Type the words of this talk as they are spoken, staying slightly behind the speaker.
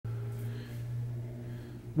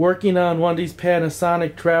working on one of these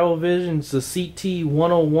Panasonic Travelvisions, the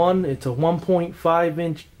CT101. It's a 1.5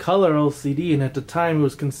 inch color LCD, and at the time it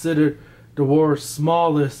was considered the world's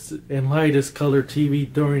smallest and lightest color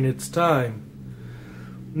TV during its time.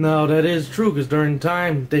 Now that is true, because during the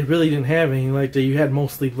time they really didn't have anything like that. You had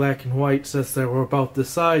mostly black and white sets that were about this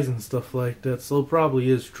size and stuff like that, so it probably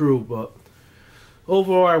is true. But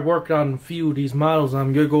overall, I worked on a few of these models.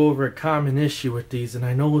 I'm going to go over a common issue with these, and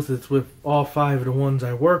I noticed it's with all 5 of the ones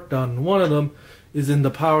I worked on. One of them is in the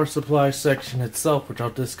power supply section itself, which I'll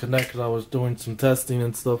disconnect because I was doing some testing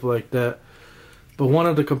and stuff like that. But one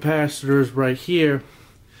of the capacitors right here,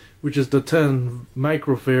 which is the 10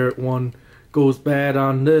 microfarad one, goes bad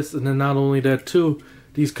on this. And then not only that too,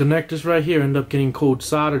 these connectors right here end up getting cold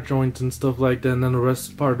solder joints and stuff like that, and then the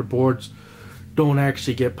rest part of the boards don't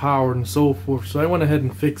actually get powered and so forth. So I went ahead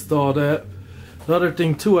and fixed all that. The other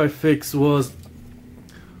thing too I fixed was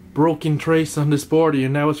broken trace on this board here,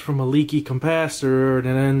 and that was from a leaky capacitor, and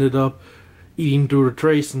it ended up eating through the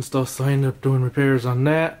trace and stuff, so I ended up doing repairs on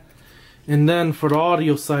that. And then for the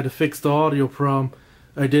audio side, to fix the audio problem,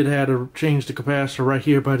 I did have to change the capacitor right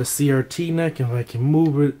here by the CRT neck, and if I can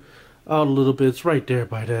move it out a little bit, it's right there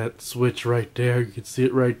by that switch right there. You can see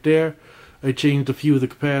it right there. I changed a few of the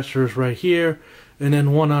capacitors right here, and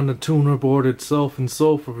then one on the tuner board itself and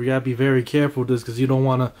so forth. You gotta be very careful with this, because you don't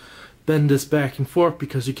want to bend this back and forth,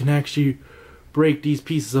 because you can actually break these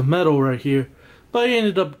pieces of metal right here. But I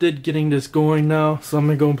ended up getting this going now, so I'm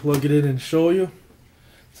gonna go and plug it in and show you.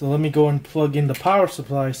 So let me go and plug in the power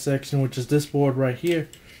supply section, which is this board right here.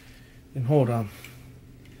 And hold on,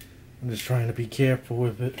 I'm just trying to be careful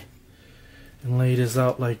with it and lay this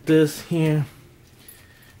out like this here.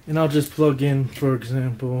 And I'll just plug in, for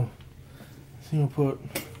example, so we'll put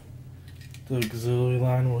the auxiliary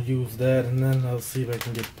line, we'll use that, and then I'll see if I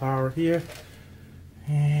can get power here.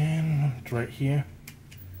 And it's right here.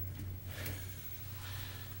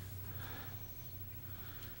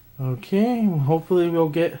 Okay, hopefully we'll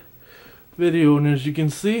get video, and as you can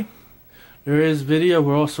see, there is video.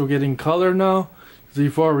 We're also getting color now.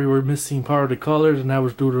 Before we were missing part of the colors, and that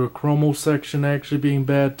was due to the chromo section actually being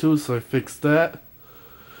bad too, so I fixed that.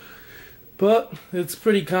 But it's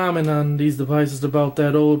pretty common on these devices about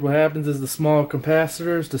that old. What happens is the small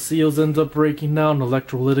capacitors, the seals end up breaking down, the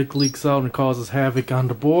electrolytic leaks out and causes havoc on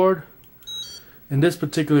the board. And this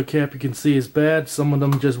particular cap you can see is bad. Some of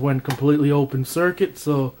them just went completely open circuit,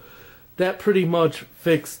 so that pretty much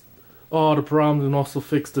fixed all the problems and also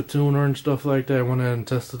fixed the tuner and stuff like that. I went ahead and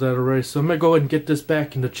tested that already. So I'm going to go ahead and get this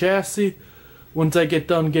back in the chassis. Once I get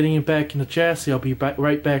done getting it back in the chassis, I'll be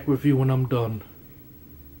right back with you when I'm done.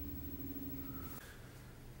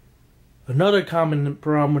 Another common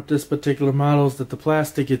problem with this particular model is that the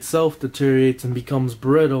plastic itself deteriorates and becomes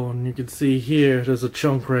brittle, and you can see here there's a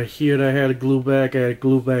chunk right here that I had to glue back. I had to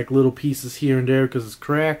glue back little pieces here and there because it's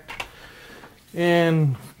cracked,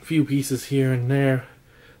 and a few pieces here and there.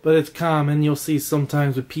 But it's common. You'll see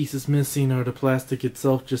sometimes with pieces missing or the plastic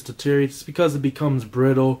itself just deteriorates. It's because it becomes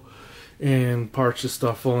brittle and parts just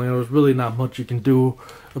start falling. There's really not much you can do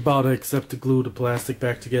about it except to glue the plastic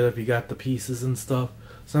back together if you got the pieces and stuff.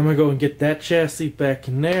 So I'm going to go and get that chassis back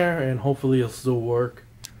in there, and hopefully it'll still work.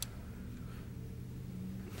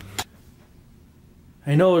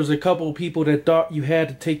 I know there's a couple of people that thought you had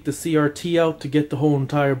to take the CRT out to get the whole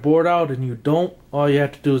entire board out, and you don't. All you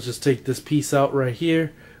have to do is just take this piece out right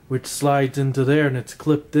here, which slides into there, and it's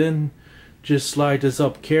clipped in. Just slide this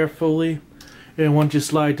up carefully, and once you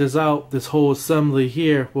slide this out, this whole assembly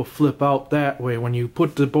here will flip out that way. When you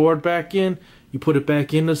put the board back in, you put it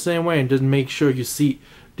back in the same way, and just make sure you seat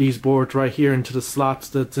these boards right here into the slots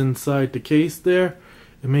that's inside the case there,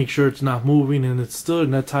 and make sure it's not moving and it's stood,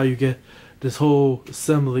 and that's how you get this whole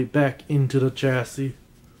assembly back into the chassis.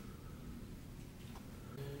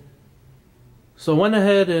 So I went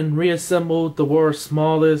ahead and reassembled the world's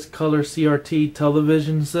smallest color CRT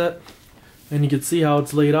television set, and you can see how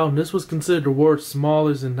it's laid out. And this was considered the world's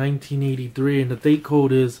smallest in 1983, and the date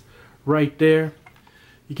code is right there.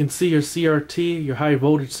 You can see your CRT, your high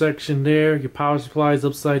voltage section there, your power supply is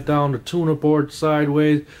upside down, the tuner board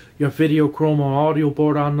sideways, your video chromo audio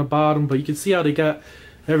board on the bottom, but you can see how they got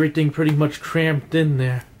everything pretty much cramped in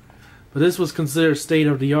there. But this was considered state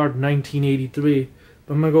of the art in 1983.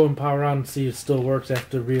 But I'm going to go and power on and see if it still works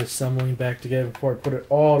after reassembling back together before I put it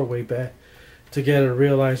all the way back together to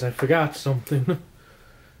realize I forgot something.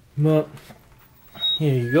 But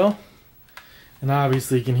here you go. And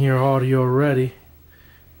obviously you can hear audio already.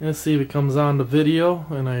 Let's see if it comes on the video,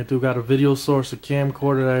 and I do got a video source, a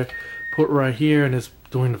camcorder that I put right here, and it's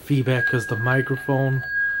doing the feedback because the microphone,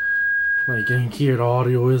 like you can hear the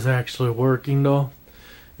audio is actually working though.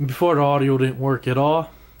 And before the audio didn't work at all,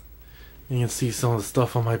 You can see some of the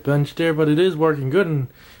stuff on my bench there, but it is working good, and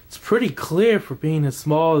it's pretty clear for being as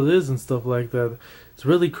small as it is and stuff like that. It's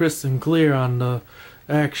really crisp and clear on the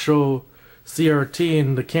actual CRT,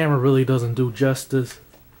 and the camera really doesn't do justice.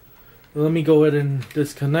 Let me go ahead and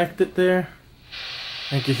disconnect it there.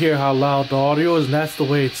 And you can hear how loud the audio is, and that's the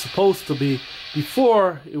way it's supposed to be.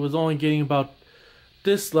 Before, it was only getting about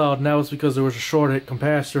this loud, and that was because there was a shorted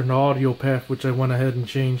capacitor in the audio path, which I went ahead and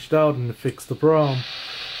changed out and fixed the problem.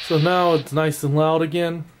 So now it's nice and loud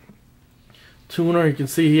again. Tuner, you can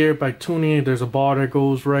see here by tuning it, there's a bar that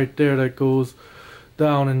goes right there that goes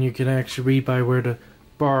down, and you can actually read by where the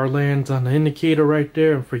bar lands on the indicator right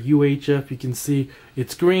there. And for UHF, you can see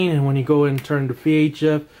it's green, and when you go in and turn to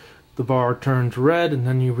VHF, the bar turns red, and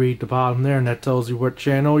then you read the bottom there, and that tells you what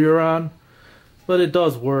channel you're on. But it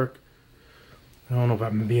does work. I don't know if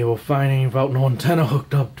I'm going to be able to find any without no antenna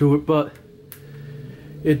hooked up to it, but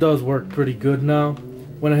it does work pretty good now.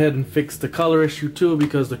 Went ahead and fixed the color issue too,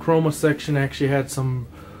 because the chroma section actually had some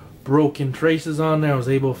broken traces on there. I was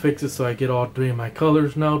able to fix it, so I get all three of my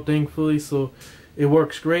colors now, thankfully. So it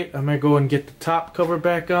works great. I'm going to go and get the top cover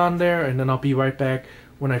back on there, and then I'll be right back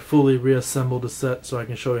when I fully reassemble the set, so I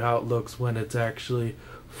can show you how it looks when it's actually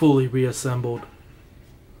fully reassembled.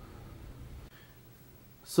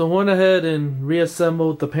 So I went ahead and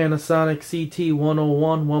reassembled the Panasonic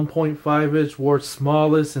CT101 1.5 inch world's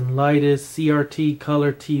smallest and lightest CRT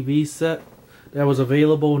color TV set that was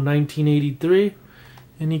available in 1983.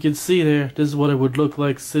 And you can see there, this is what it would look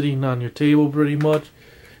like sitting on your table pretty much.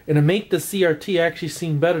 And to make the CRT actually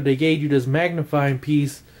seem better, they gave you this magnifying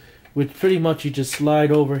piece, which pretty much you just slide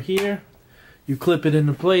over here. You clip it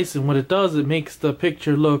into place, and what it does, it makes the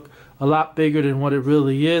picture look a lot bigger than what it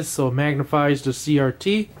really is, so it magnifies the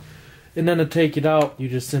CRT. And then to take it out, you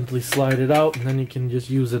just simply slide it out, and then you can just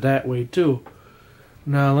use it that way too.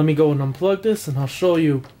 Now let me go and unplug this, and I'll show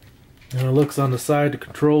you how it looks on the side, the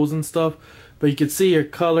controls and stuff. But you can see your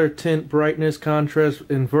color, tint, brightness, contrast,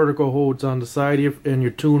 and vertical holds on the side here, and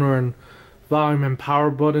your tuner and volume and power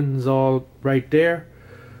buttons all right there.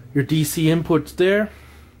 Your DC inputs there.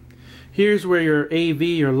 Here's where your AV,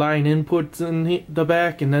 your line inputs in the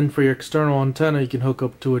back, and then for your external antenna you can hook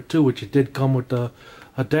up to it too, which it did come with the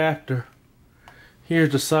adapter.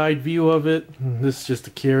 Here's the side view of it. This is just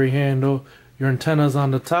a carry handle. Your antenna's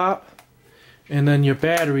on the top, and then your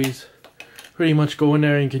batteries pretty much go in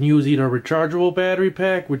there, and you can use either a rechargeable battery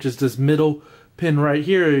pack, which is this middle pin right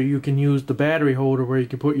here, or you can use the battery holder where you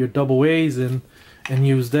can put your double A's in and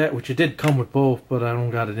use that, which it did come with both, but I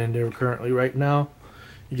don't got it in there currently right now.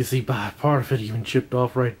 You can see part of it even chipped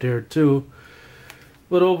off right there too.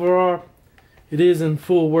 But overall, it is in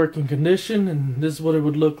full working condition, and this is what it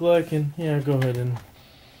would look like. And yeah, go ahead and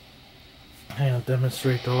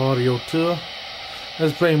demonstrate the audio too.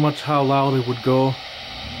 That's pretty much how loud it would go.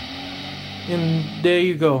 And there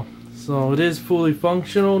you go. So it is fully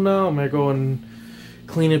functional now. I'm going to go and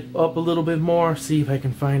clean it up a little bit more, see if I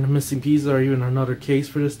can find a missing piece or even another case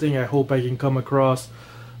for this thing. I hope I can come across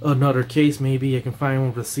another case. Maybe I can find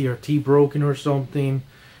one with a CRT broken or something,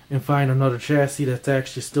 and find another chassis that's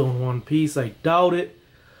actually still in one piece. I doubt it,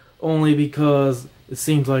 only because it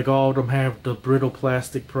seems like all of them have the brittle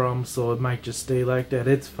plastic problem, so it might just stay like that.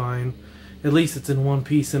 It's fine. At least it's in one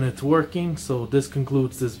piece and it's working. So this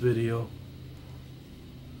concludes this video.